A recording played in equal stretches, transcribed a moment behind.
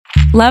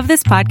Love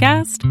this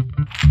podcast?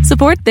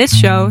 Support this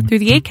show through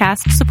the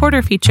Acast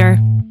supporter feature.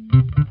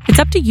 It's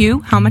up to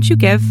you how much you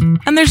give,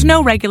 and there's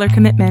no regular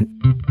commitment.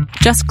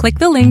 Just click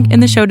the link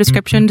in the show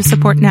description to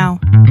support now.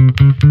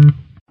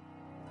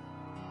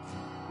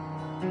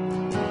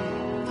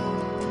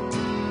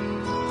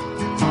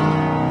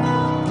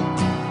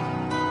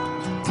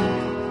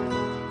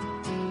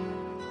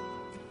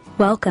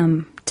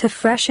 Welcome to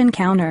Fresh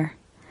Encounter,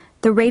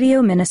 the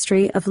radio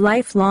ministry of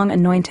Lifelong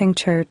Anointing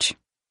Church.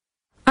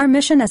 Our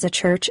mission as a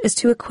church is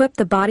to equip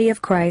the body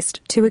of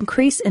Christ to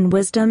increase in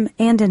wisdom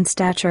and in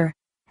stature,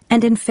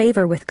 and in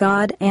favor with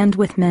God and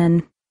with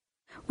men.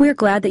 We're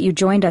glad that you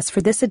joined us for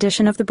this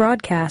edition of the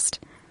broadcast.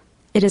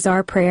 It is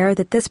our prayer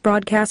that this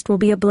broadcast will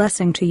be a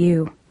blessing to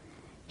you.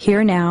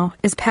 Here now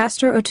is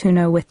Pastor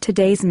Otuno with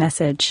today's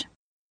message.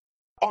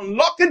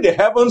 Unlocking the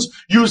heavens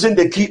using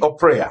the key of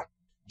prayer.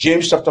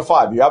 James chapter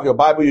 5. You have your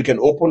Bible, you can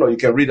open or you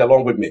can read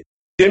along with me.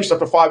 James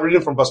chapter 5,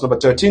 reading from verse number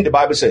 13, the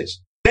Bible says,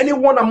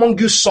 anyone among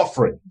you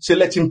suffering, say,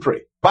 let him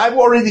pray. Bible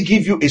already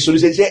give you a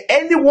solution. Say,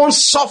 anyone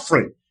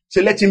suffering,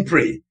 say, let him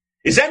pray.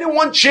 Is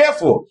anyone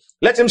cheerful?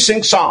 Let him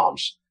sing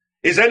psalms.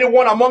 Is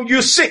anyone among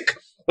you sick?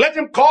 Let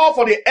him call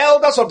for the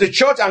elders of the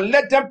church and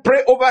let them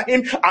pray over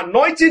him,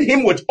 anointing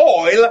him with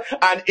oil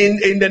and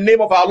in the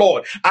name of our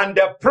Lord. And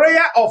the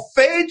prayer of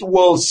faith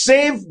will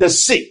save the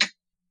sick,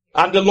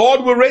 and the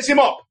Lord will raise him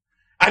up.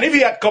 And if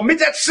he had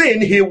committed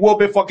sin, he will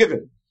be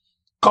forgiven.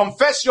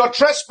 Confess your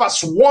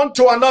trespass one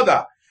to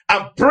another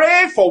and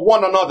pray for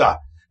one another,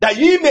 that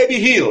ye may be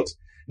healed.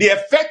 The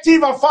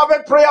effective and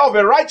fervent prayer of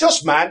a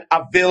righteous man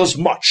avails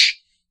much.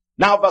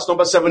 Now verse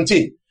number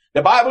 17.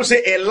 The Bible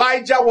says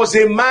Elijah was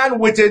a man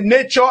with a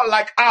nature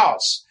like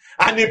ours,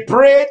 and he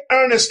prayed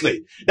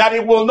earnestly that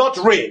it will not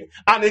rain.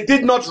 And it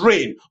did not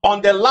rain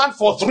on the land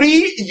for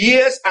 3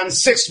 years and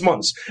 6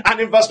 months. And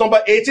in verse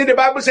number 18, the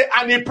Bible says,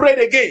 and he prayed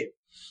again,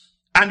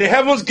 and the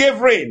heavens gave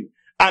rain,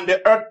 and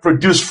the earth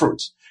produced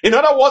fruit. In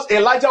other words,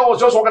 Elijah was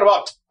just talking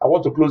about, I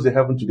want to close the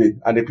heaven today.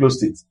 And they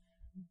closed it.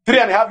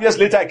 3.5 years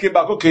later, I came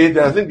back. Okay,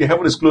 I think the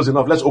heaven is close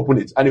enough. Let's open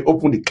it. And he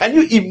opened it. Can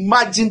you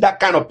imagine that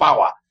kind of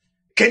power?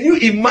 Can you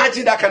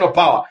imagine that kind of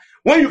power?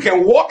 When you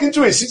can walk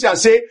into a city and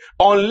say,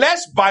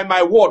 unless by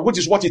my word, which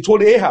is what he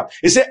told Ahab,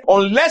 he said,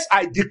 unless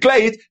I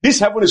declare it, this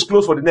heaven is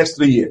closed for the next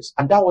 3 years.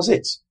 And that was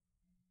it.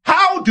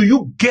 How do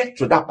you get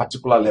to that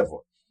particular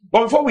level?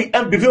 But before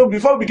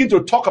we begin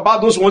to talk about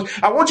those ones,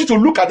 I want you to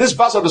look at this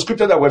verse of the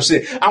scripture that we've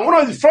seen. And one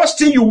of the first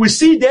things you will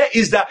see there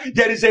is that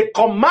there is a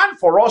command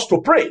for us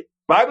to pray. The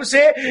Bible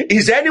says,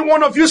 is any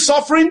one of you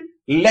suffering?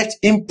 Let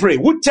him pray.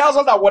 Which tells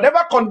us that whatever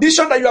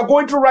condition that you are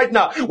going through right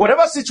now,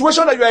 whatever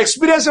situation that you are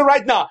experiencing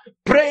right now,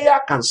 prayer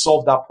can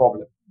solve that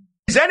problem.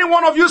 Is any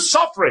one of you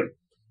suffering?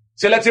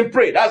 Say, let him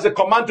pray. That's the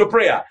command to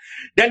prayer.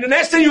 Then the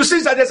next thing you see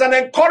is that there's an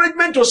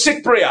encouragement to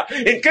seek prayer.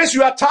 In case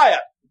you are tired,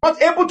 not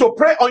able to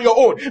pray on your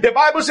own. The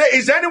Bible says,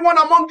 is anyone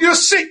among you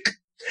sick?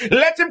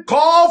 Let him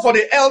call for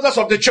the elders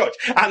of the church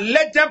and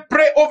let them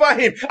pray over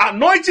him,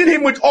 anointing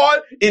him with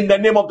oil in the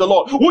name of the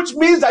Lord. Which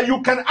means that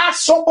you can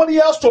ask somebody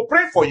else to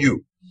pray for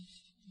you.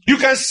 You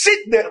can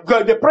seek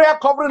the prayer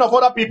covering of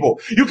other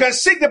people. You can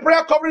seek the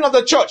prayer covering of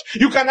the church.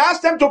 You can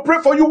ask them to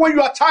pray for you when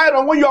you are tired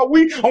and when you are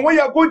weak and when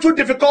you are going through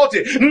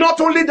difficulty.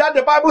 Not only that,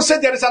 the Bible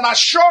said there is an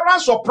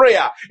assurance of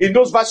prayer in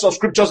those verses of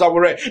scriptures that we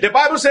read. The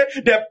Bible said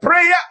the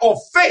prayer of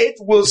faith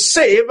will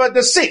save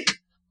the sick.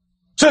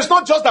 So it's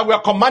not just that we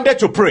are commanded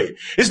to pray.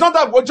 It's not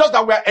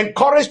that we are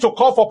encouraged to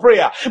call for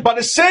prayer. But at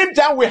the same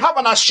time, we have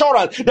an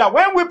assurance that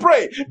when we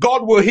pray,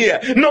 God will hear.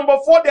 Number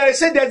 4,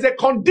 there's a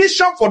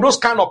condition for those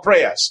kind of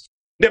prayers.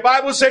 The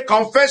Bible says,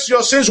 confess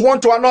your sins one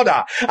to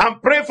another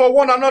and pray for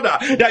one another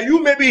that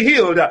you may be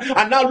healed.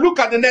 And now look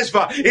at the next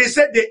verse. It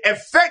said the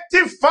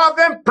effective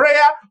fervent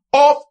prayer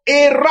of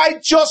a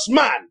righteous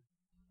man.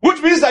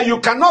 Which means that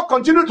you cannot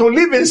continue to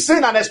live in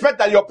sin and expect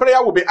that your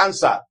prayer will be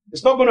answered.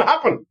 It's not going to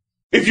happen.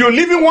 If you're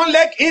living one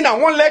leg in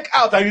and one leg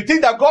out and you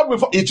think that God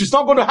will, it is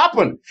not going to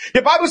happen.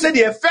 The Bible said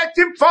the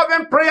effective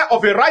fervent prayer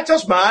of a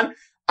righteous man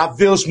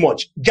avails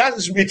much.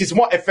 It is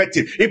more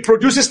effective. It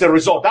produces the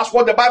result. That's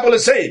what the Bible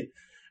is saying.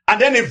 And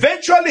then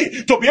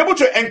eventually, to be able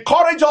to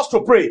encourage us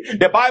to pray,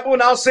 the Bible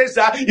now says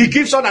that he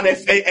gives us an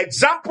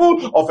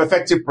example of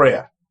effective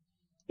prayer.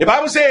 The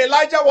Bible says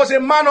Elijah was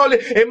a man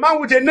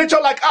with a nature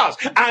like ours,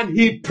 and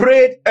he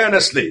prayed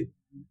earnestly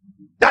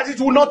that it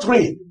would not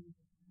rain.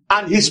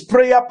 And his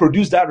prayer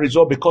produced that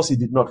result because it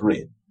did not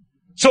rain.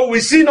 So we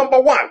see number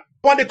 1,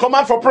 the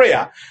command for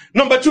prayer.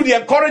 Number 2, the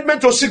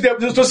encouragement to seek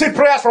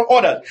prayers from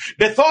others.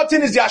 The third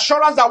thing is the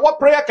assurance that what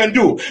prayer can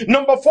do.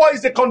 Number 4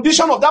 is the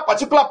condition of that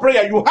particular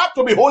prayer. You have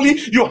to be holy.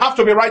 You have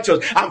to be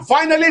righteous. And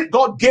finally,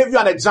 God gave you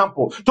an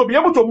example to be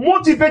able to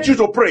motivate you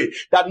to pray.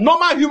 That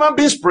normal human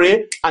beings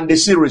pray and they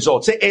see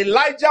results. Say,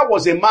 Elijah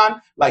was a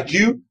man like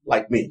you,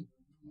 like me.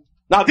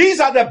 Now, these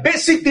are the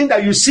basic things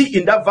that you see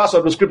in that verse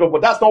of the scripture,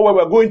 but that's not where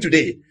we're going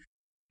today.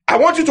 I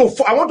want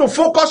to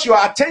focus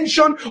your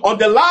attention on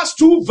the last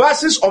 2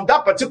 verses of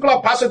that particular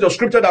passage of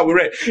scripture that we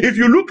read. If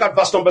you look at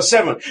verse number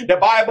 7, the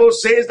Bible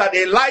says that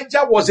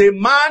Elijah was a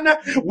man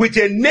with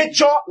a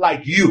nature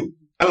like you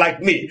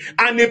like me.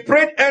 And he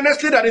prayed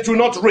earnestly that it will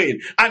not rain.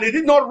 And it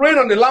did not rain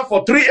on the land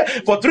for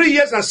 3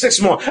 years and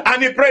 6 months.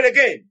 And he prayed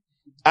again.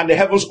 And the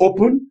heavens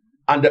opened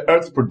and the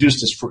earth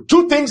produced its fruit.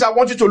 Two things I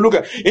want you to look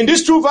at. In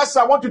these two verses,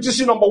 I want you to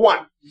see number one.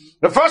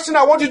 The first thing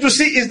I want you to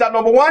see is that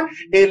number one,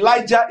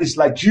 Elijah is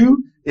like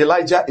you.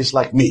 Elijah is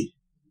like me.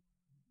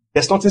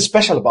 There's nothing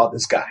special about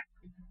this guy.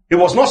 He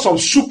was not some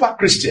super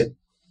Christian.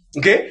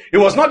 Okay? He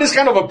was not this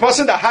kind of a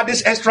person that had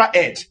this extra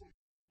edge.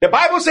 The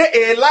Bible says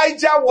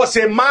Elijah was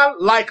a man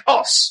like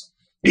us.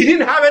 He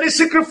didn't have any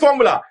secret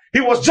formula. He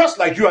was just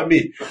like you and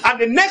me. And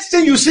the next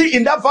thing you see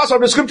in that verse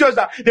of the scripture is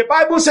that the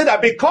Bible said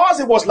that because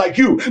it was like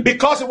you,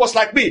 because it was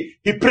like me,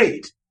 he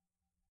prayed.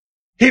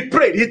 He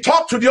prayed. He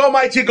talked to the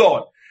Almighty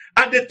God.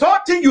 And the third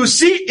thing you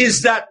see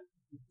is that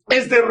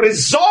is the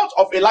result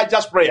of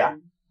Elijah's prayer.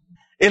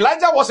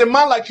 Elijah was a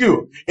man like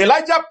you.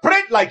 Elijah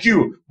prayed like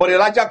you, but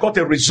Elijah got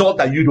a result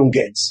that you don't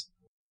get.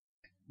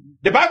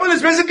 The Bible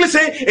is basically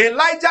saying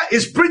Elijah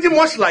is pretty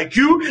much like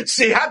you.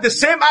 He had the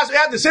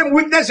same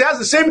weakness, he has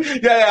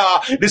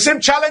the same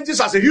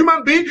challenges as a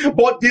human being,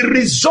 but the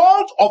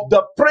result of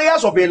the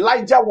prayers of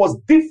Elijah was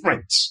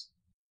different.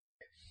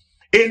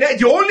 And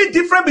the only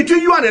difference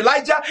between you and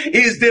Elijah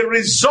is the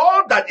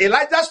result that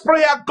Elijah's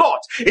prayer got.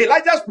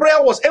 Elijah's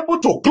prayer was able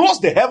to close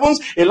the heavens.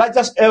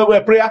 Elijah's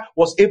prayer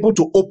was able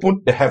to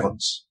open the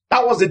heavens.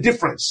 That was the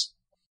difference.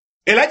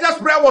 Elijah's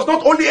prayer was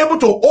not only able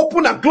to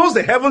open and close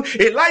the heaven,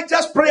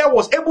 Elijah's prayer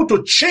was able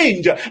to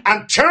change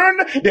and turn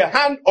the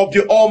hand of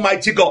the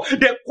Almighty God.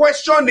 The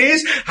question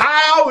is,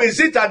 how is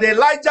it that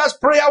Elijah's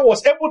prayer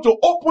was able to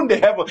open the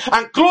heaven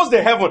and close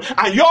the heaven,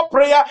 and your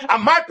prayer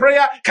and my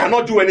prayer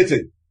cannot do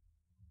anything?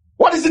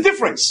 What is the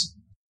difference?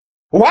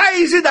 Why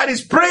is it that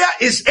his prayer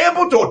is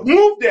able to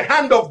move the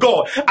hand of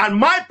God and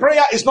my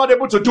prayer is not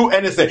able to do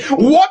anything?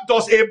 What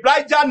does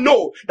Elijah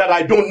know that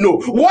I don't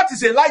know? What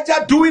is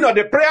Elijah doing on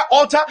the prayer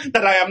altar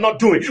that I am not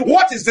doing?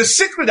 What is the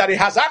secret that he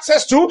has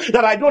access to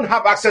that I don't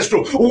have access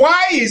to?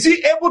 Why is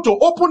he able to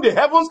open the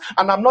heavens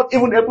and I'm not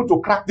even able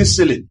to crack the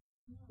ceiling?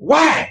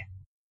 Why?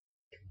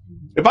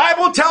 The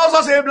Bible tells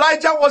us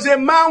Elijah was a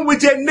man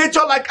with a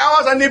nature like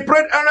ours, and he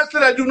prayed earnestly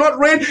that it do not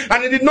rain,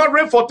 and it did not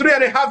rain for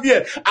 3.5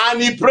 years. And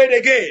he prayed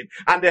again,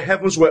 and the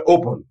heavens were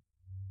open.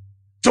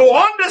 To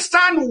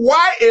understand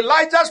why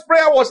Elijah's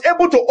prayer was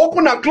able to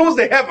open and close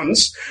the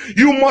heavens,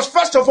 you must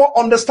first of all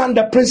understand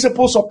the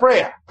principles of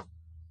prayer.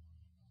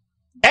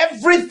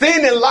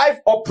 Everything in life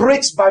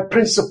operates by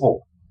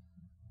principle.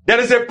 There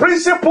is a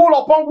principle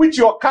upon which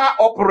your car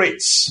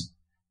operates.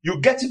 You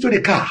get into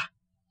the car,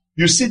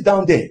 you sit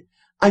down there,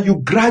 and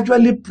you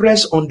gradually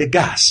press on the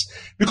gas.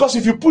 Because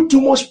if you put too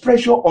much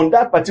pressure on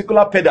that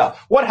particular pedal,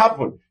 what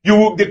happens?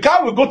 The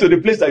car will go to the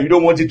place that you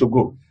don't want it to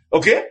go.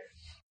 Okay?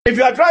 If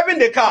you are driving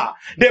the car,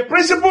 the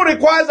principle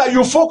requires that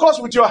you focus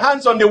with your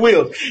hands on the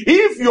wheel.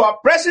 If you are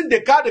pressing the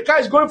car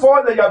is going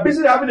forward and you are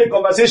busy having a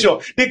conversation,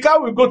 the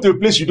car will go to a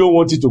place you don't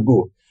want it to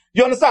go.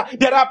 You understand?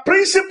 There are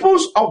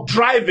principles of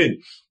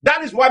driving.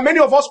 That is why many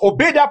of us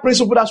obey that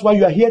principle. That's why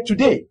you are here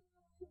today.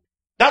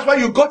 That's why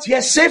you got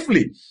here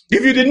safely.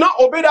 If you did not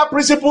obey that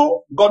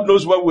principle, God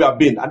knows where we have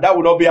been, and that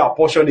will not be our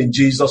portion in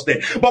Jesus'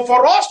 name. But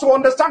for us to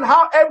understand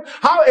how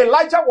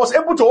Elijah was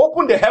able to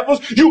open the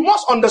heavens, you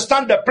must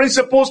understand the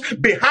principles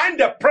behind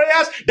the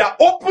prayers that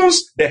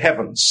opens the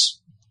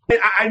heavens.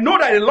 I know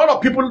that a lot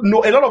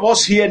of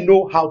us here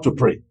know how to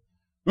pray.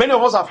 Many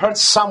of us have heard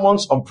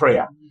sermons on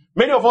prayer.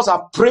 Many of us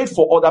have prayed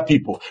for other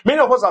people. Many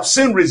of us have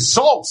seen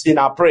results in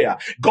our prayer.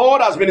 God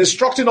has been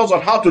instructing us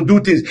on how to do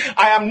things.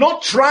 I am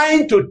not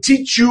trying to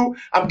teach you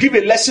and give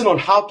a lesson on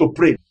how to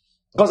pray,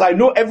 because I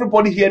know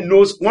everybody here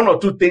knows one or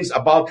two things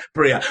about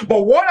prayer.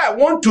 But what I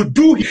want to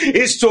do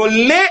is to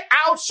lay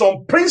out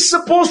some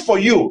principles for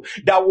you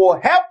that will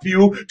help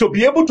you to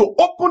be able to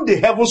open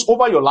the heavens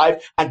over your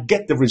life and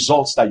get the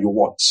results that you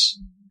want.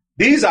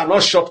 These are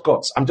not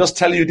shortcuts. I'm just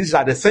telling you, these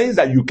are the things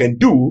that you can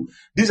do.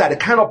 These are the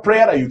kind of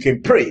prayer that you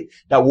can pray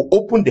that will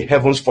open the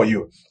heavens for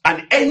you.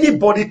 And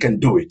anybody can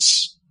do it.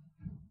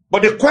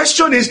 But the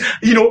question is,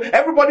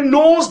 everybody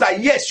knows that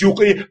yes,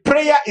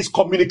 prayer is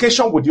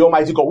communication with the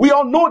Almighty God. We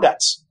all know that.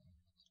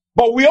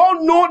 But we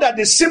all know that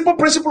the simple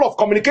principle of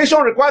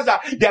communication requires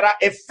that there are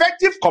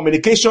effective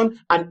communication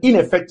and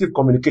ineffective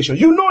communication.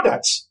 You know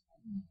that.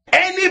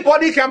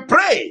 Anybody can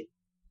pray.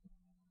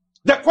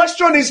 The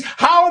question is,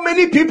 how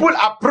many people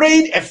are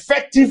praying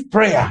effective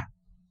prayer?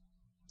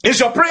 Is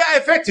your prayer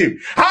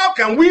effective? How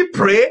can we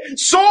pray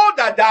so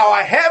that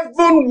our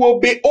heaven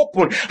will be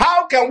open?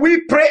 How can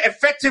we pray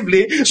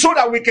effectively so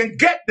that we can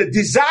get the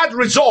desired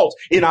result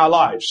in our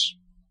lives?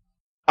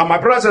 And my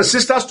brothers and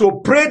sisters,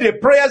 to pray the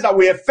prayers that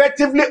will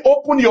effectively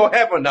open your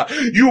heaven,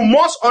 you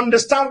must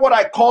understand what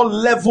I call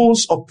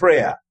levels of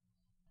prayer.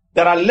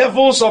 There are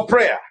levels of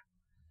prayer.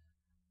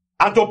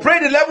 And to pray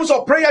the levels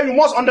of prayer, you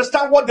must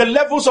understand what the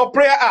levels of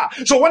prayer are.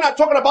 So when I'm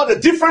talking about the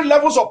different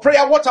levels of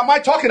prayer, what am I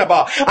talking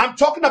about? I'm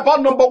talking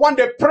about, number one,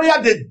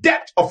 the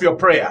depth of your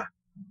prayer.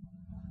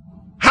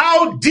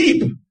 How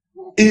deep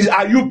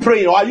are you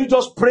praying? Or are you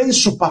just praying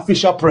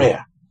superficial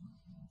prayer?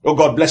 Oh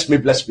God, bless me,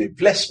 bless me,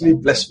 bless me,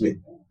 bless me.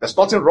 There's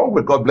nothing wrong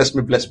with God bless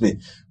me, bless me.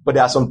 But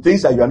there are some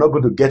things that you are not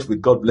going to get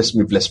with God bless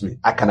me, bless me.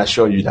 I can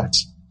assure you that.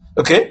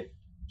 Okay?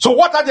 So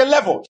what are the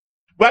levels?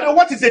 Well,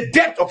 what is the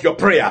depth of your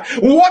prayer?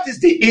 What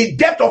is the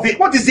depth of it?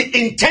 What is the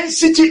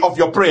intensity of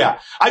your prayer?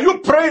 Are you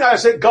praying and you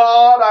say,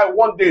 God, I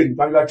want this.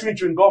 And you are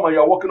chewing gum and you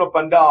are walking up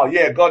and down.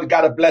 Yeah, God,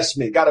 gotta bless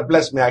me. Gotta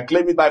bless me. I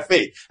claim it by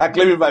faith. I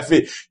claim it by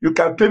faith. You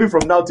can claim it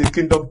from now till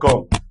kingdom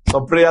come.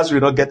 Some prayers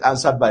will not get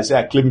answered by say,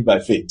 I claim it by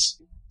faith.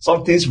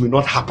 Some things will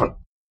not happen.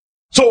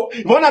 So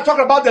when I talk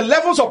about the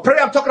levels of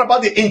prayer, I'm talking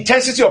about the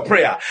intensity of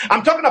prayer.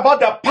 I'm talking about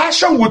the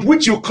passion with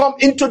which you come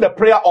into the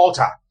prayer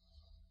altar.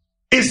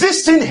 Is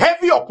this thing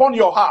heavy upon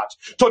your heart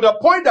to the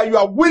point that you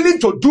are willing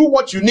to do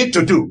what you need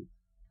to do?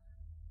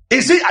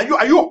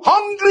 Are you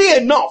hungry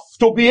enough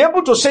to be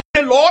able to say,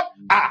 Lord,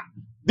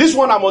 this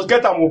one I must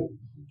get a move.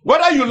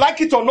 Whether you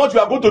like it or not, you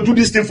are going to do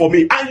this thing for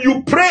me. And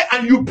you pray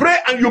and you pray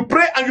and you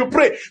pray and you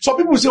pray. Some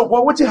people say,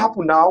 well, what will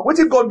happen now? What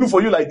did God do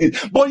for you like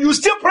this? But you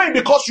still pray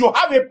because you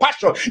have a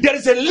passion. There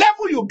is a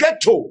level you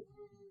get to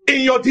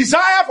in your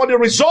desire for the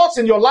results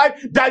in your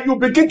life that you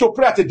begin to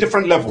pray at a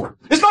different level.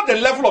 It's not the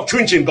level of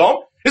chewing gum.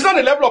 It's not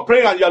the level of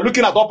praying and you are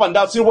looking at up and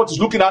down, seeing what is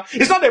looking at.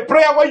 It's not a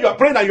prayer where you are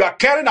praying and you are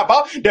caring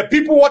about the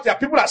people, what the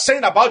people are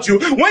saying about you.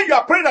 When you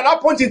are praying at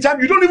that point in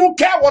time, you don't even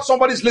care what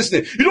somebody's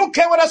listening. You don't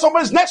care whether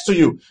somebody's next to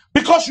you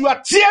because you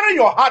are tearing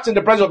your heart in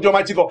the presence of the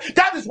Almighty God.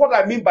 That is what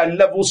I mean by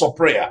levels of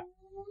prayer.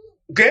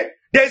 Okay?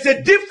 There's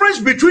a difference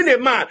between a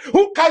man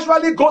who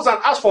casually goes and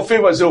asks for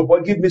favor and says, oh boy,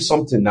 give me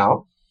something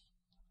now.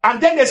 And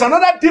then there's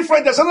another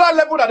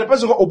level that the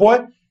person goes, oh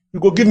boy,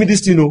 you go give me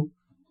this thing, oh.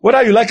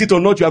 Whether you like it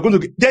or not, you are going to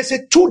get. There's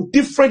a two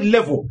different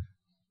level.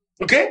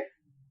 Okay?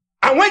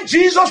 And when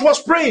Jesus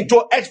was praying,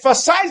 to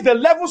emphasize the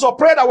levels of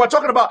prayer that we're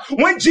talking about,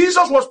 when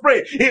Jesus was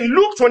praying in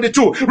Luke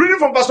 22, reading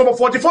from verse number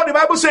 44, the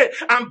Bible says,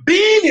 and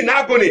being in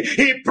agony,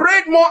 he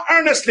prayed more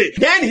earnestly.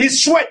 Then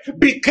his sweat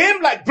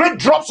became like great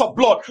drops of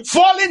blood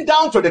falling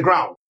down to the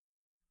ground.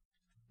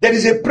 There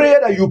is a prayer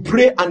that you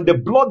pray and the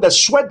blood, the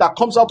sweat that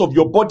comes out of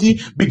your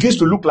body begins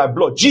to look like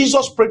blood.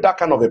 Jesus prayed that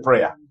kind of a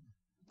prayer.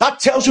 That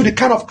tells you the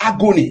kind of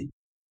agony.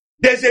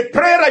 There's a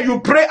prayer that you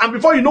pray and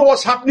before you know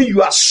what's happening,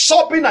 you are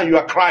sobbing and you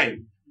are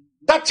crying.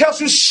 That tells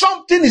you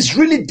something is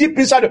really deep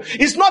inside you.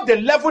 It's not the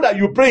level that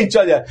you pray in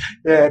church.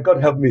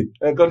 God help me.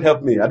 God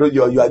help me. I know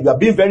you are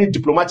being very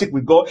diplomatic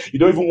with God. You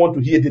don't even want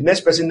to hear the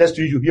next person next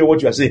to you. You hear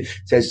what you are saying.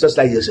 So it's just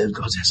like you say,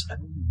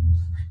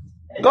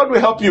 God will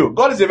help you.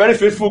 God is a very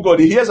faithful God.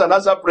 He hears and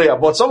answers prayer.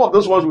 But some of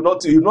those ones will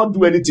not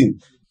do anything.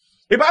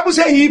 The Bible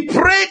says he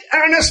prayed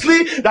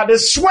earnestly that the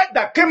sweat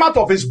that came out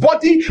of his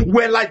body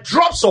were like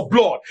drops of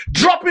blood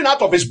dropping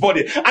out of his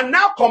body. And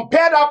now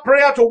compare that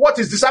prayer to what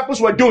his disciples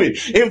were doing.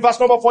 In verse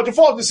number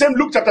 44 of the same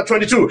Luke chapter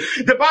 22,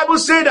 the Bible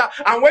said that,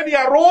 and when he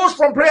arose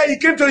from prayer, he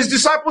came to his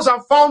disciples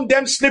and found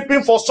them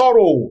sleeping for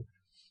sorrow.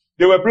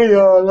 They were praying,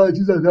 oh Lord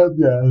Jesus, help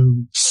me.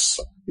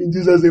 In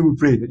Jesus' name we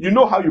pray. You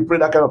know how you pray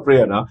that kind of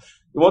prayer now.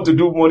 You want to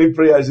do morning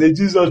prayer, say,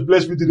 Jesus,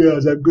 bless me today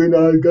as I'm going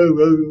out.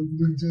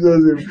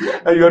 Jesus,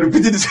 and you are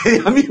repeating the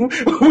same. I mean,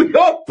 we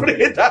all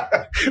pray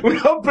that. We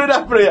all pray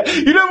that prayer.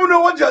 You don't even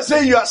know what you are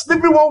saying. You are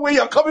sleeping one way,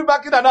 you are coming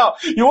back in and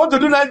out. You want to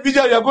do night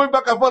vigil, you are going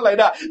back and forth like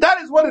that. That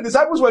is what the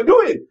disciples were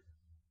doing.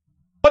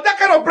 But that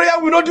kind of prayer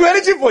will not do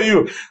anything for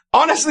you.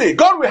 Honestly,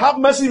 God will have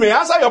mercy, may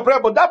answer your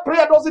prayer, but that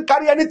prayer doesn't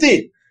carry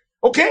anything.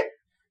 Okay?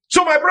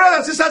 So my brothers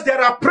and sisters,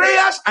 there are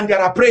prayers and there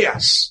are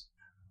prayers.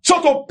 So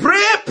to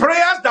pray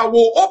prayers that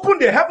will open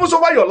the heavens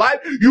over your life,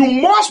 you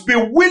must be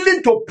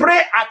willing to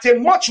pray at a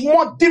much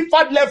more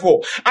deeper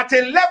level, at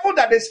a level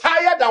that is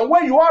higher than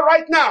where you are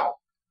right now.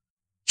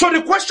 So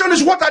the question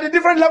is, what are the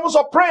different levels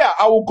of prayer?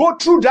 I will go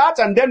through that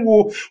and then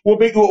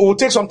we'll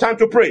take some time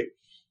to pray.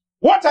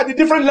 What are the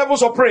different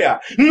levels of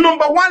prayer?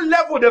 Number one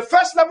level, the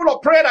first level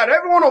of prayer that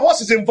every one of us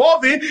is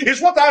involved in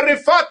is what I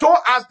refer to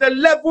as the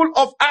level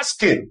of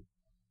asking.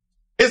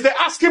 It's the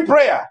asking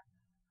prayer.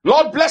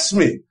 Lord, bless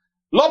me.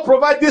 Lord,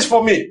 provide this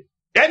for me.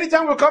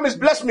 Anytime we come is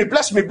bless me,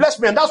 bless me, bless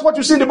me. And that's what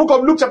you see in the book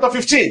of Luke chapter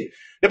 15.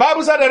 The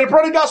Bible said that the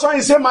prodigal son,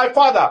 he said, my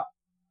father,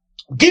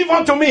 give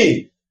unto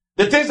me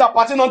the things that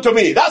pertain unto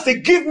me. That's the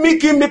give me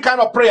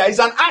kind of prayer. It's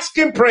an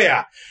asking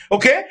prayer.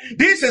 Okay?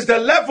 This is the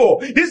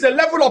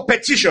level of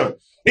petition.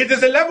 It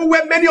is the level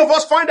where many of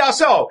us find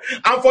ourselves.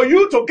 And for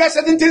you to get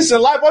certain things in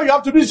life, all you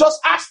have to do is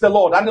just ask the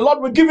Lord, and the Lord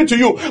will give it to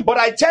you. But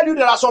I tell you,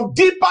 there are some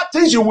deeper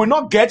things you will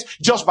not get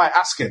just by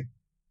asking.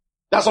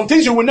 There are some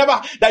things you will never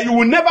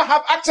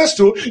have access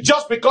to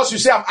just because you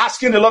say, I'm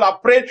asking the Lord,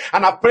 I've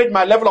prayed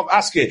my level of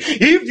asking.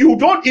 If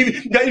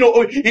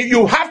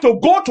you have to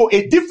go to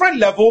a different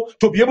level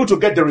to be able to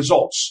get the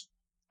results.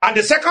 And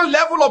the second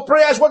level of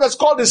prayer is what is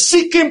called the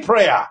seeking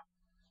prayer.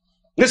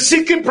 The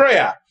seeking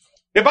prayer.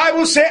 The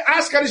Bible says,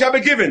 ask and it shall be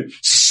given.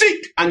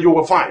 Seek and you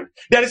will find.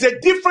 There is a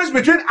difference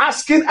between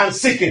asking and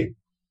seeking.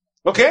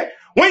 Okay?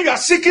 When you are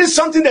seeking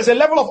something, there's a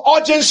level of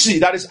urgency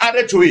that is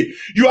added to it.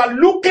 You are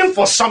looking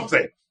for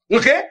something.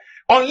 Okay?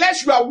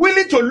 Unless you are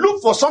willing to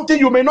look for something,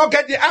 you may not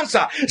get the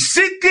answer.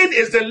 Seeking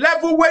is the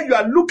level where you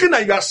are looking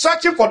and you are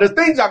searching for the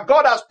things that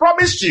God has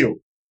promised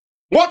you.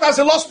 What has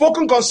the Lord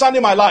spoken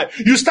concerning my life?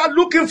 You start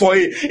looking for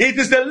it. It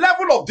is the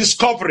level of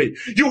discovery.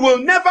 You will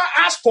never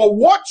ask for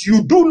what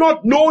you do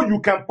not know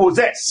you can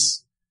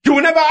possess. You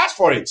will never ask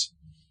for it.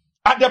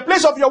 At the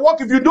place of your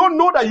work, if you don't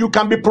know that you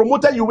can be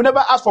promoted, you will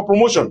never ask for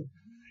promotion.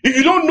 If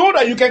you don't know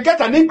that you can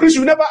get an increase,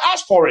 you never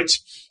ask for it.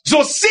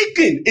 So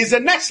seeking is the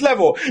next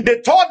level.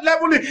 The third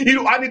level,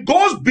 and it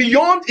goes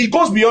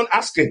beyond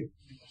asking.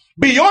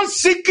 Beyond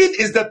seeking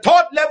is the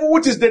third level,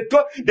 which is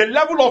the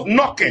level of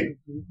knocking.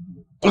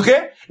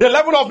 Okay? The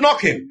level of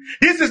knocking.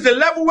 This is the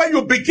level where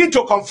you begin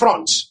to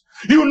confront.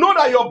 You know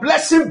that your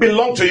blessing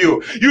belongs to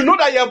you. You know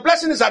that your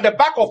blessing is at the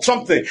back of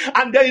something.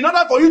 And then in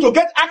order for you to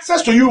get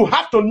access to you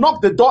have to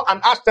knock the door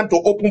and ask them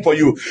to open for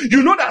you.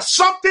 You know that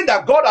something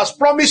that God has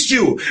promised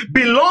you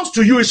belongs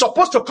to you. It's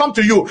supposed to come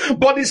to you.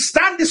 But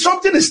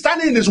something is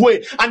standing in his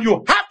way. And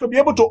you have to be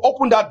able to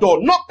open that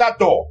door. Knock that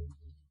door.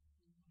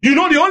 You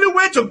know the only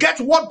way to get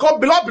what God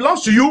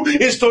belongs to you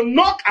is to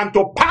knock and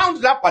to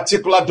pound that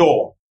particular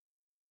door.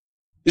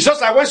 It's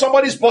just like when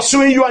somebody is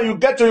pursuing you and you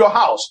get to your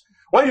house.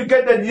 When you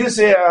get there, you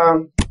say,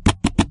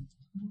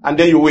 and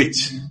then you wait.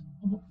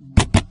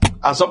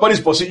 And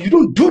somebody's pursuing you. You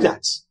don't do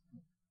that.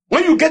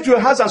 When you get to your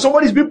house and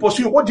somebody's being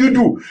pursued, what do you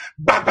do?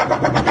 Bang, bang,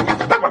 bang, bang, bang,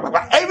 bang, bang,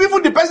 bang. And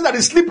even the person that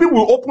is sleeping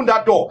will open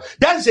that door.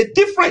 There is a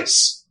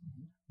difference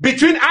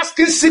between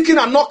asking, seeking,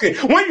 and knocking.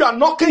 When you are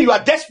knocking, you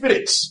are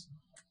desperate.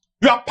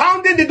 You are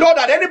pounding the door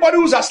that anybody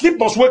who's asleep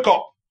must wake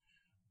up.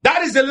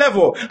 That is the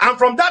level. And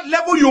from that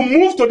level, you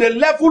move to the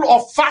level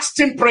of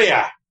fasting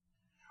prayer.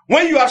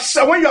 When you have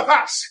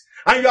asked,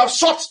 and you have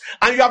sought,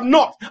 and you have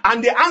knocked,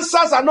 and the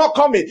answers are not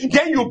coming,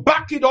 then you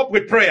back it up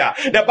with prayer.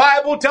 The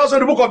Bible tells in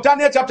the book of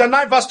Daniel chapter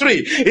 9 verse 3,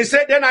 it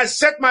said, then I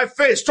set my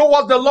face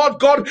towards the Lord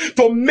God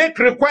to make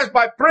request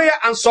by prayer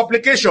and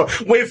supplication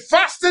with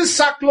fasting,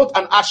 sackcloth,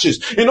 and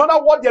ashes. In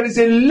other words, there is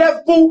a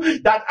level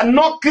that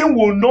knocking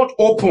will not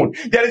open.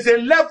 There is a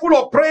level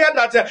of prayer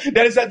that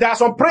there are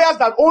some prayers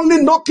that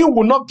only knocking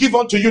will not give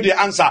unto you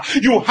the answer.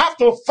 You have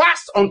to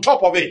fast on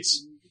top of it.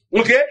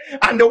 Okay?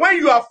 And when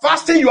you are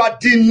fasting, you are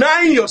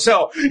denying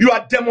yourself. You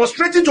are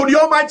demonstrating to the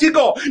Almighty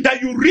God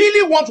that you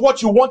really want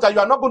what you want and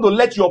you are not going to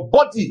let your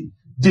body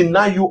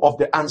deny you of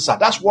the answer.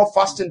 That's what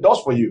fasting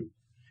does for you.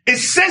 It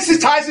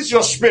sensitizes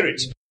your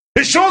spirit.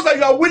 It shows that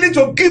you are willing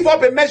to give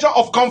up a measure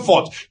of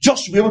comfort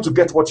just to be able to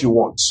get what you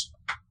want.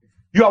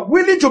 You are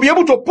willing to be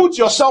able to put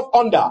yourself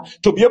under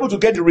to be able to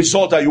get the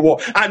result that you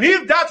want. And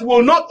if that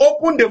will not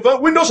open the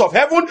windows of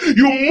heaven,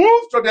 you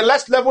move to the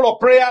last level of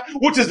prayer,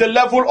 which is the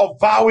level of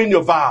vowing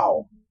your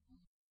vow.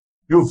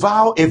 You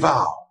vow a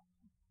vow.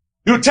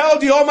 You tell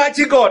the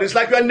Almighty God, it's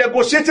like you are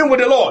negotiating with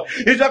the Lord.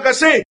 It's like I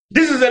say,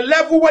 this is a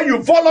level where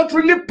you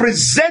voluntarily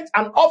present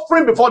an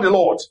offering before the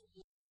Lord.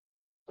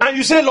 And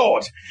you say,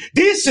 Lord,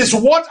 this is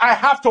what I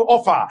have to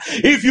offer.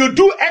 If you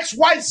do X,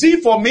 Y,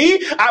 Z for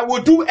me, I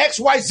will do X,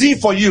 Y, Z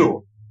for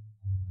you.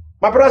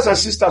 My brothers and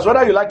sisters,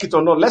 whether you like it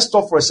or not, let's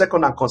stop for a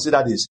second and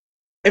consider this.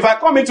 If I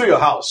come into your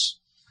house,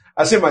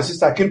 I say, my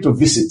sister, I came to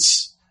visit,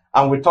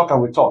 and we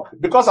talk.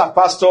 Because I'm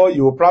pastor,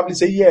 you will probably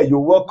say, yeah, you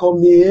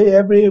welcome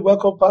me,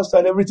 welcome pastor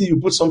and everything, you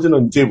put something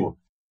on the table.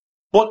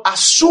 But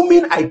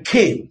assuming I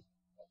came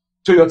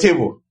to your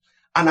table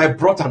and I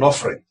brought an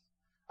offering,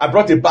 I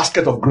brought a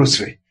basket of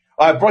grocery,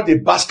 or I brought a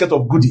basket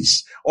of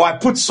goodies, or I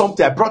put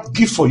something, I brought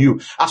gift for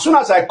you. As soon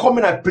as I come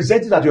in, I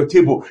present it at your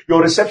table,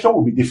 your reception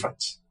will be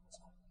different.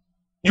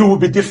 You will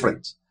be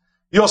different.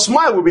 Your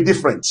smile will be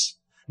different.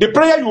 The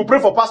prayer you will pray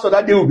for pastor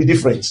that day will be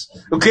different.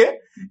 Okay?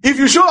 If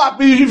you show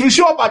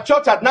up at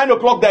church at 9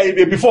 o'clock that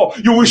day before,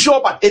 you will show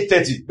up at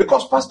 8:30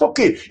 because pastor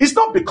came. It's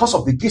not because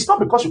of the gift. It's not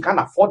because you can't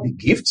afford the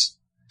gift.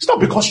 It's not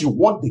because you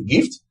want the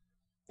gift.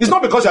 It's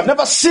not because you have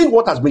never seen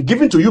what has been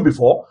given to you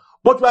before.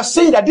 But we are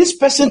saying that this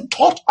person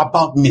thought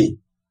about me.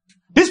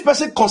 This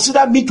person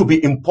considered me to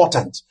be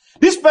important.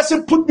 This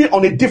person put me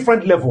on a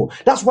different level.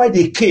 That's why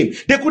they came.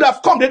 They could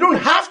have come. They don't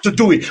have to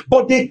do it.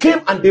 But they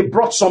came and they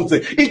brought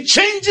something. It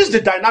changes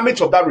the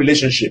dynamics of that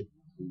relationship.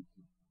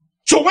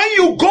 So when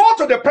you go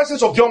to the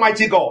presence of the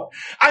Almighty God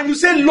and you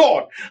say,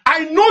 Lord,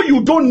 I know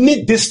you don't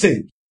need this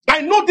thing.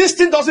 I know this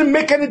thing doesn't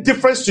make any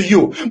difference to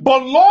you.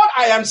 But Lord,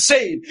 I am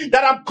saying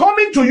that I'm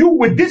coming to you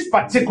with this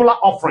particular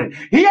offering.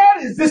 Here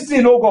is this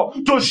thing, oh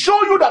God, to show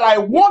you that I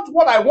want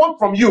what I want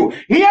from you.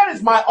 Here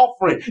is my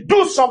offering.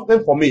 Do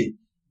something for me.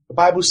 The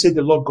Bible says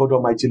the Lord God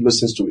Almighty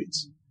listens to it.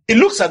 He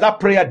looks at that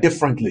prayer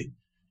differently.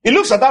 He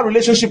looks at that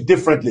relationship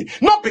differently.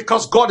 Not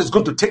because God is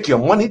going to take your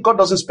money. God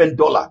doesn't spend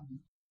dollar.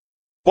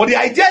 But the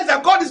idea is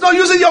that God is not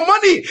using your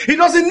money. He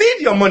doesn't need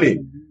your money.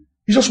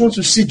 He just wants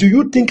to see, do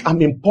you think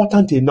I'm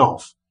important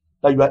enough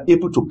that you are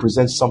able to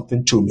present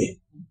something to me?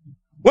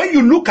 When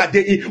you look at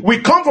we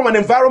come from an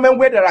environment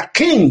where there are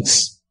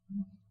kings.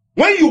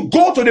 When you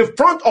go to the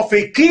front of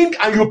a king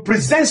and you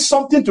present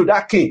something to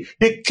that king,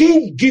 the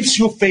king gives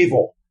you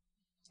favor.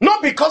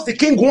 Not because the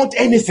king wants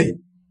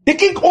anything. The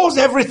king owes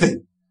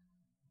everything.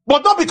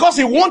 But not because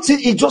he wants it,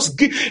 he just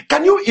gives.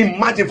 Can you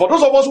imagine, for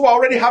those of us who are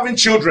already having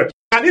children,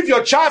 And if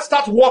your child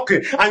starts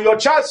walking and your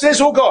child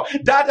says, oh God,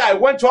 Dad, I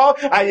went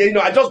out, I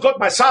just got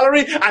my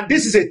salary and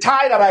this is a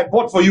tie that I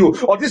bought for you,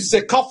 or this is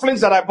a cufflinks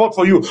that I bought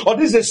for you, or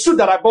this is a suit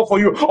that I bought for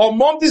you, or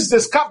Mom, this is a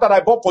scarf that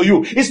I bought for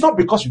you. It's not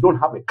because you don't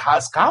have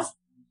a scarf.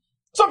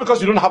 It's not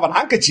because you don't have an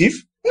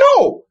handkerchief.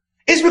 No.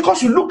 It's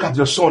because you look at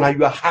your son and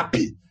you are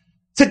happy.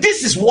 So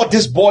this is what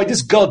this boy,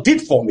 this girl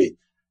did for me.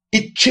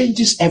 It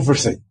changes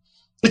everything.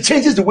 It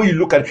changes the way you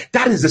look at it.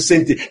 That is the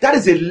same thing. That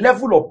is a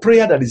level of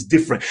prayer that is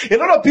different. A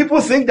lot of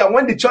people think that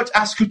when the church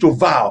asks you to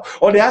vow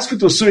or they ask you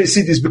to sow a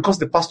seed, it's because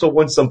the pastor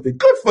wants something.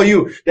 Good for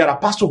you. There are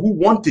pastors who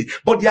want it.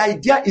 But the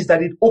idea is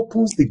that it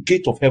opens the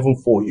gate of heaven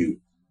for you.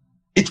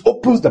 It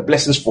opens the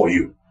blessings for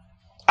you.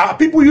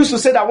 People used to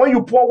say that when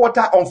you pour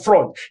water on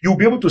front, you'll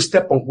be able to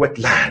step on wet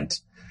land.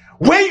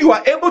 When you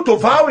are able to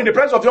vow in the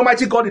presence of the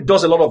Almighty God, it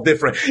does a lot of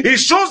difference. It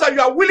shows that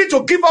you are willing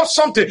to give up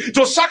something,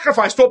 to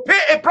sacrifice, to pay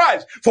a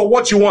price for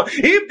what you want.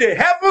 If the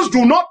heavens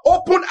do not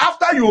open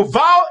after you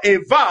vow a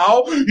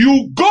vow,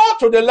 you go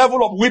to the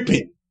level of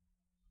weeping.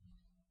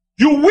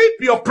 You weep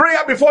your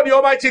prayer before the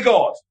Almighty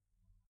God.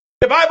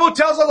 The Bible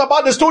tells us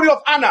about the story of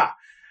Anna.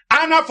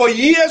 Anna for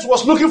years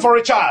was looking for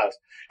a child.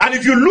 And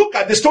if you look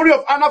at the story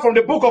of Anna from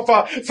the book of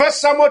 1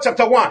 Samuel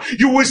chapter 1,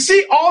 you will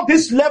see all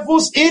these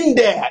levels in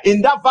there,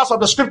 in that verse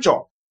of the scripture.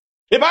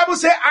 The Bible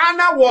says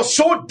Anna was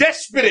so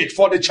desperate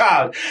for the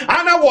child.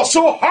 Anna was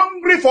so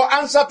hungry for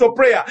answer to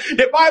prayer.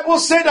 The Bible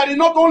said that he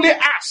not only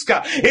asked,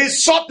 he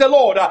sought the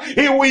Lord,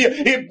 he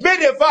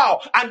made a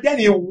vow, and then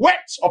he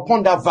wept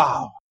upon that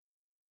vow.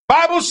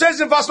 Bible says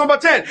in verse number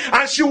 10,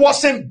 and she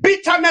was in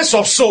bitterness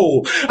of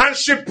soul, and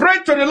she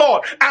prayed to the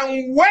Lord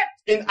and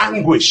wept in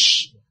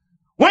anguish.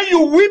 When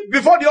you weep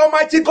before the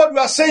Almighty God, you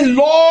are saying,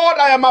 Lord,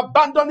 I am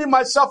abandoning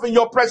myself in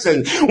your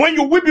presence. When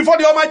you weep before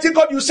the Almighty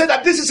God, you say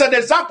that this is an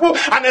example,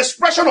 an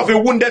expression of a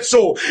wounded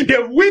soul.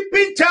 The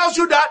weeping tells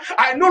you that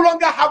I no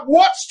longer have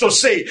words to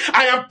say.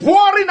 I am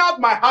pouring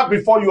out my heart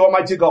before you,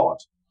 Almighty God.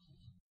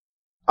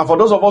 And for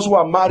those of us who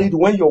are married,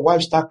 when your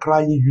wife starts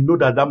crying, you know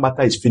that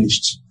matter is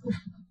finished.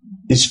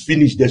 It's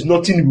finished. There's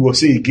nothing we will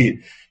say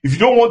again. If you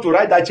don't want to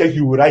write that check,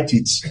 you will write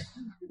it.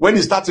 When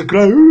he starts to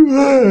cry, and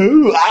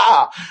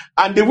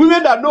the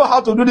women that know how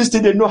to do this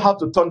thing, they know how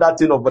to turn that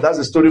thing off, but that's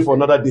a story for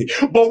another day.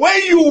 But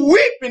when you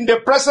weep in the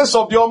presence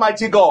of the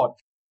Almighty God,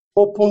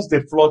 opens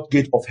the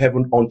floodgate of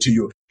heaven unto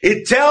you.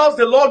 It tells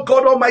the Lord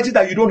God Almighty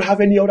that you don't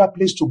have any other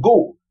place to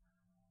go.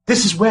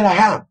 This is where I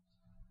am.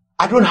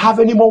 I don't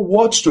have any more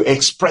words to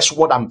express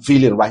what I'm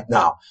feeling right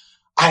now.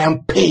 I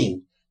am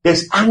pain.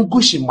 There's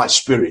anguish in my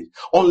spirit.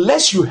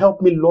 Unless you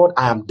help me, Lord,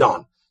 I am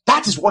done.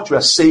 That is what you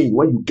are saying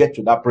when you get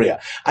to that prayer.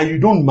 And you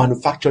don't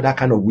manufacture that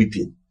kind of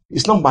weeping.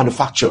 It's not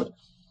manufactured.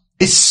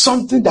 It's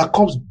something that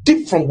comes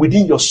deep from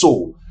within your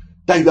soul.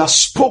 That you have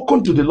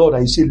spoken to the Lord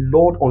and you say,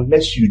 Lord,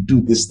 unless you do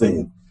this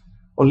thing,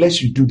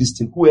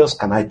 who else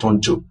can I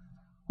turn to?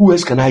 Who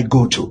else can I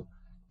go to?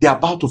 They're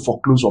about to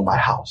foreclose on my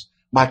house.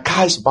 My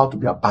car is about to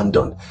be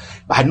abandoned.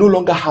 I no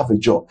longer have a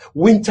job.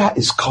 Winter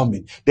is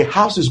coming. The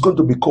house is going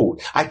to be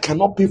cold. I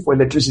cannot pay for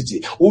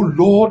electricity. Oh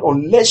Lord,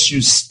 unless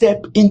you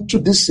step into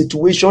this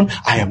situation,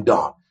 I am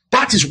done.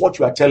 That is what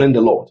you are telling the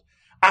Lord.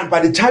 And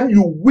by the time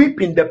you weep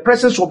in the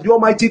presence of the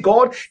Almighty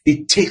God,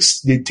 it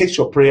takes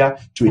your prayer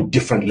to a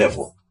different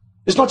level.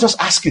 It's not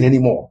just asking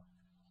anymore.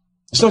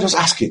 It's not just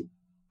asking.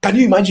 Can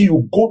you imagine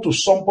you go to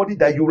somebody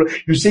that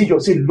you say,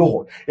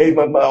 Lord,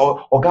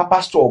 or God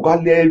pastor, or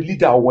God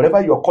leader, or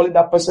whatever you're calling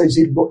that person, you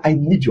say, Lord, I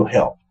need your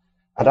help.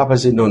 And that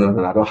person say, no,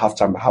 I don't have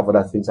time, I have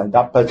other things. And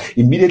that person,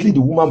 immediately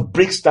the woman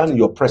breaks down in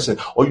your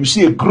presence. Or you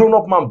see a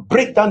grown-up man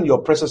break down in your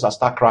presence and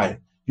start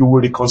crying. You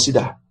will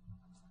reconsider.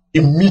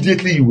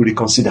 Immediately you will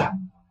reconsider.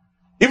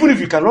 Even if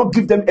you cannot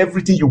give them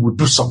everything, you will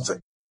do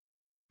something.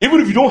 Even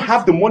if you don't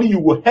have the money, you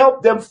will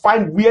help them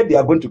find where they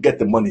are going to get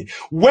the money.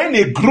 When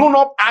a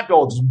grown-up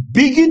adult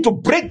begin to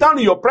break down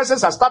in your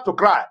presence and start to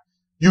cry,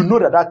 you know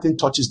that thing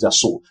touches their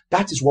soul.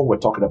 That is what we're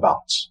talking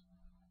about.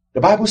 The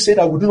Bible said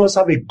that we do not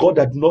have a God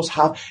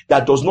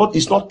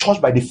is not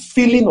touched by the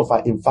feeling of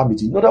our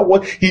infirmity. In other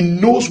words, he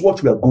knows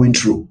what we are going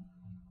through.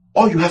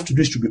 All you have to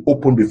do is to be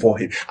open before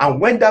him. And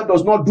when that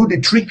does not do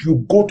the trick,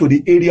 you go to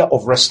the area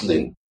of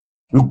wrestling.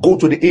 You go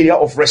to the area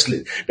of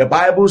wrestling. The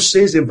Bible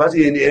says in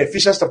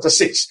Ephesians chapter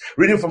 6,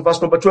 reading from verse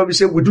number 12, it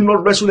says, we do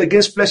not wrestle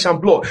against flesh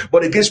and blood,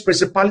 but against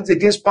principalities,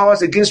 against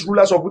powers, against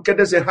rulers of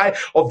wickedness in high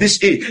of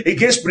this age,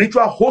 against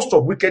spiritual hosts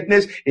of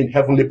wickedness in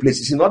heavenly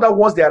places. In other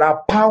words, there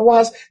are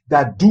powers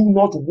that do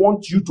not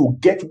want you to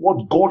get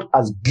what God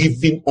has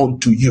given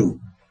unto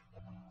you.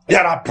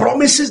 There are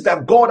promises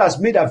that God has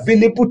made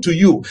available to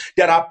you.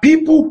 There are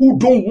people who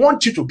don't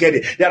want you to get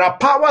it. There are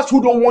powers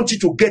who don't want you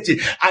to get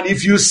it. And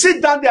if you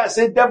sit down there and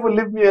say, devil,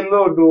 leave me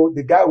alone, no,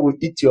 the guy will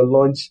eat your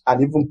lunch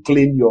and even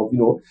clean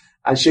your,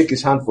 and shake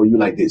his hand for you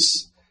like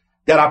this.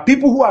 There are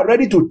people who are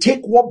ready to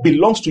take what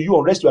belongs to you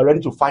unless you are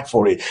ready to fight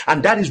for it.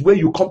 And that is where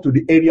you come to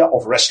the area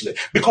of wrestling.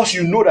 Because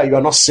you know that you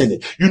are not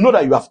sinning. You know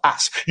that you have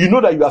asked. You know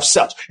that you have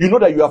searched. You know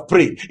that you have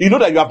prayed. You know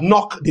that you have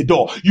knocked the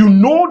door. You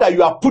know that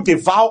you have put a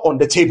vow on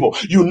the table.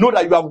 You know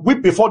that you have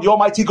wept before the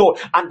Almighty God.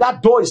 And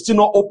that door is still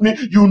not opening.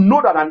 You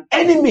know that an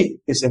enemy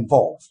is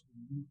involved.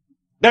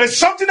 There is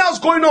something else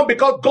going on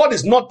because God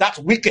is not that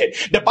wicked.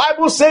 The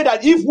Bible says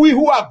that if we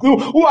who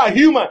are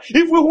human,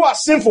 if we who are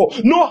sinful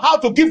know how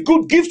to give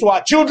good gifts to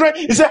our children,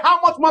 he said, how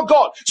much more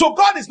God? So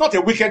God is not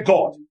a wicked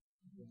God.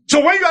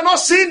 So when you are not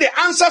seeing the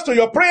answers to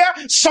your prayer,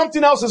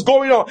 something else is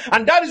going on.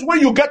 And that is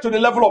when you get to the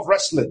level of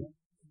wrestling.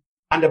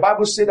 And the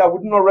Bible says that we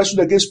do not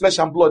wrestle against flesh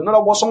and blood. In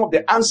other words, some of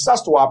the answers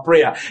to our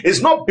prayer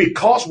is not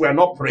because we are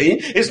not praying.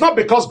 It's not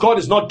because God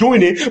is not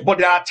doing it. But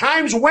there are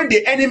times when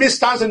the enemy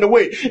stands in the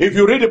way. If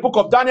you read the book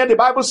of Daniel, the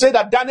Bible says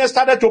that Daniel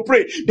started to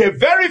pray. The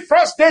very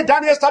first day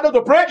Daniel started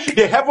to pray,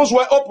 the heavens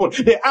were open.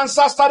 The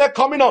answers started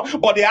coming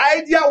on. But the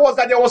idea was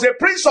that there was a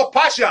prince of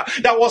Persia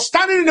that was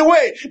standing in the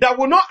way that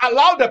would not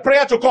allow the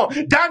prayer to come.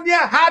 Daniel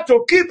had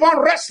to keep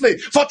on wrestling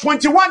for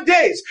 21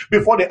 days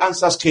before the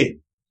answers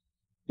came.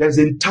 There's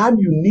a time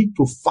you need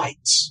to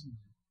fight.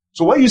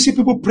 So when you see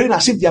people praying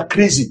as if they are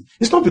crazy,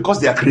 it's not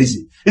because they are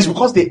crazy. It's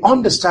because they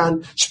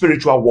understand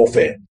spiritual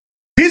warfare.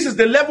 This is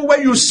the level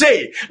where you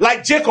say,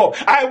 like Jacob,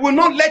 I will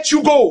not let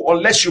you go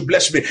unless you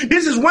bless me.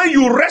 This is when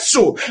you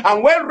wrestle.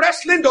 And when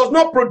wrestling does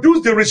not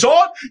produce the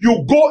result,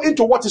 you go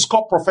into what is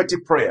called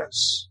prophetic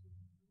prayers.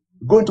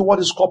 Go into what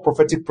is called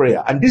prophetic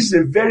prayer. And this is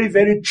a very,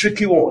 very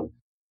tricky one.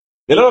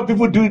 A lot of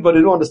people do it, but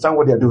they don't understand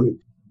what they're doing.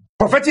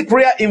 Prophetic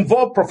prayer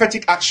involves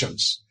prophetic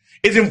actions.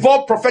 It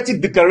involved prophetic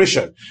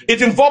declaration.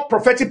 It involved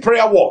prophetic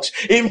prayer walks.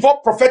 It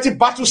involved prophetic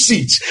battle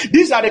seeds.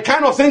 These are the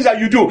kind of things that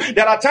you do.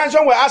 There are times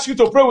when we ask you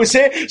to pray, we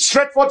say,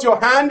 stretch forth your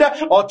hand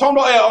or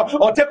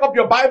take up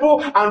your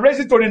Bible and raise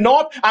it to the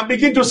north and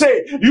begin to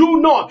say, you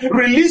north,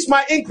 release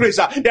my increase.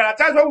 There are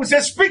times when we say,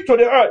 speak to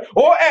the earth.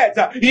 Oh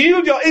earth,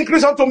 yield your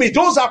increase unto me.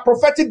 Those are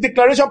prophetic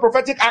declaration,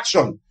 prophetic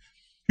action.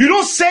 You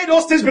don't say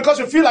those things because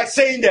you feel like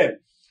saying them.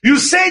 You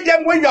say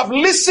them when you have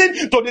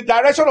listened to the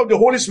direction of the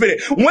Holy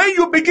Spirit. When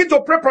you begin to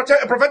pray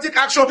prophetic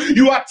action,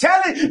 you are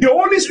telling the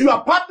Holy Spirit, you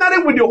are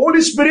partnering with the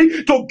Holy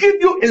Spirit to give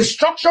you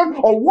instruction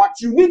on what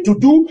you need to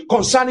do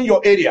concerning your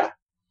area.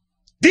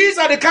 These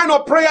are the kind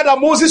of prayer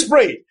that Moses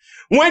prayed.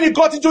 When he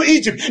got into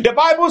Egypt, the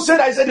Bible said,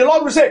 the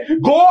Lord will say,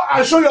 go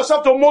and show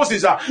yourself to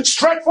Moses,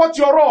 stretch forth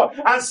your rod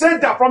and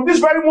send that from this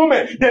very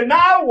moment, the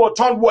Nile will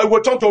turn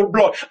to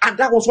blood. And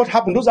that was what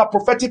happened. Those are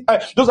prophetic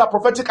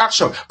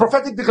action,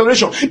 prophetic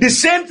declaration. The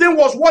same thing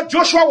was what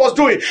Joshua was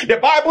doing. The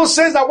Bible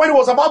says that when he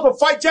was about to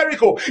fight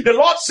Jericho, the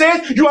Lord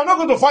said, you are not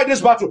going to fight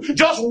this battle.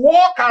 Just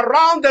walk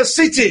around the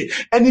city.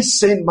 Any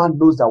sane man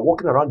knows that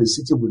walking around the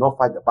city will not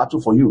fight the battle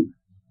for you.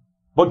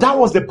 But that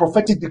was the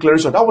prophetic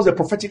declaration. That was the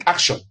prophetic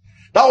action.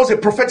 That was a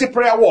prophetic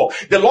prayer walk.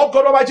 The Lord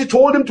God Almighty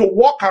told him to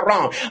walk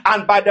around.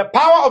 And by the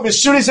power of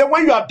his Spirit, he said,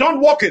 when you are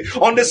done walking,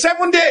 on the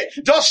seventh day,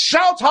 just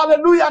shout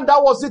hallelujah. And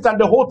that was it. And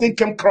the whole thing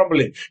came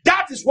crumbling.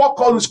 That is what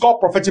is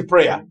called prophetic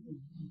prayer.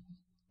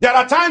 There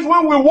are times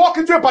when we walk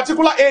into a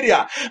particular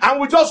area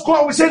and we just go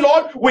and we say,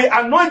 Lord, we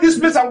anoint this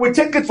place and we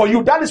take it for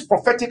you. That is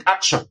prophetic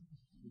action.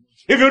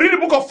 If you read the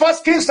book of 1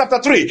 Kings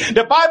chapter 3,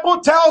 the Bible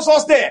tells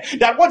us there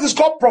that what is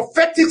called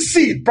prophetic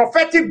seed,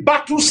 prophetic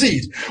battle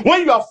seed,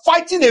 when you are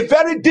fighting a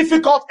very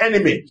difficult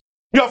enemy,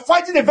 you are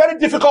fighting a very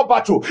difficult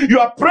battle, you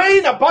are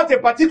praying about a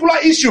particular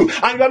issue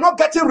and you are not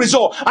getting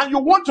result and you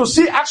want to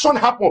see action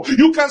happen,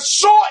 you can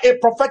sow a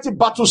prophetic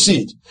battle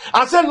seed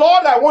and say,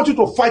 Lord, I want you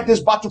to fight this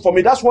battle for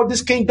me. That's what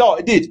this king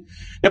did.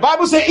 The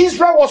Bible says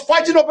Israel was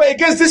fighting over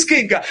against this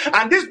king,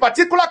 and this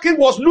particular king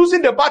was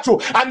losing the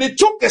battle, and he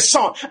took a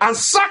son and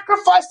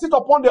sacrificed it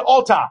upon the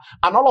altar,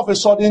 and all of a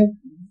sudden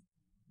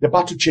the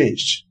battle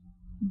changed.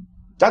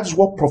 That is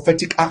what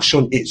prophetic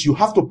action is. You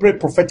have to pray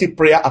prophetic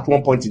prayer at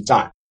one point in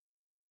time.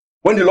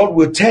 When the Lord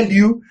will tell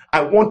you,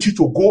 I want you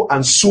to go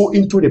and sow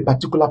into the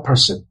particular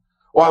person.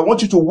 Or I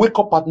want you to wake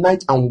up at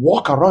night and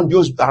walk around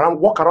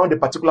the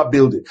particular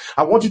building.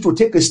 I want you to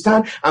take a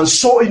stand and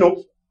sow,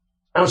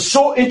 and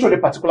sow into the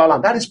particular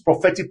land. That is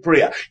prophetic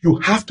prayer. You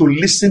have to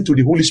listen to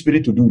the Holy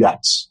Spirit to do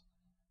that.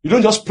 You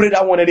don't just pray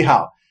that one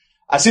anyhow.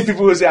 I see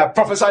people who say, I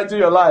prophesy into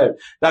your life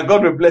that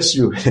God will bless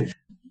you.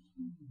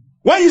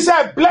 When you say,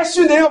 I bless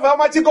you in the name of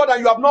Almighty God,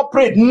 and you have not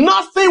prayed,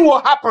 nothing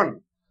will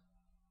happen.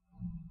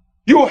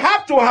 You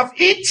have to have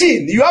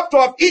eaten. You have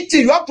to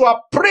have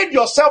prayed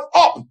yourself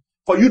up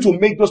for you to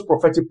make those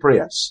prophetic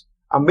prayers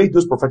and make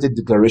those prophetic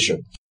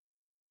declarations.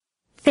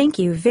 Thank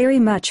you very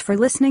much for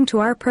listening to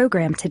our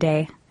program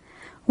today.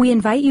 We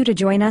invite you to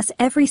join us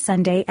every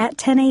Sunday at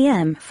 10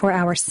 a.m. for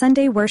our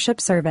Sunday worship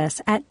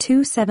service at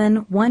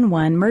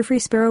 2711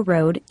 Murfreesboro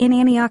Road in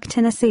Antioch,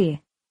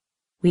 Tennessee.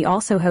 We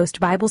also host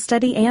Bible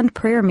study and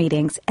prayer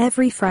meetings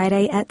every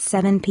Friday at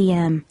 7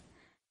 p.m.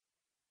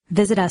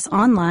 Visit us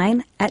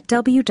online at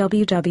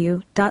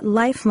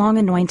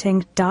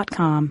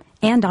www.lifelonganointing.com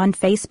and on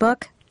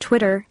Facebook,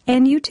 Twitter,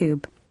 and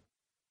YouTube.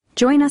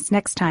 Join us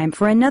next time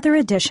for another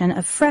edition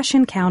of Fresh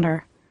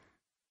Encounter.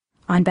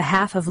 On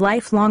behalf of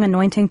Lifelong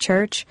Anointing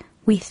Church,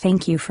 we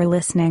thank you for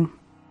listening.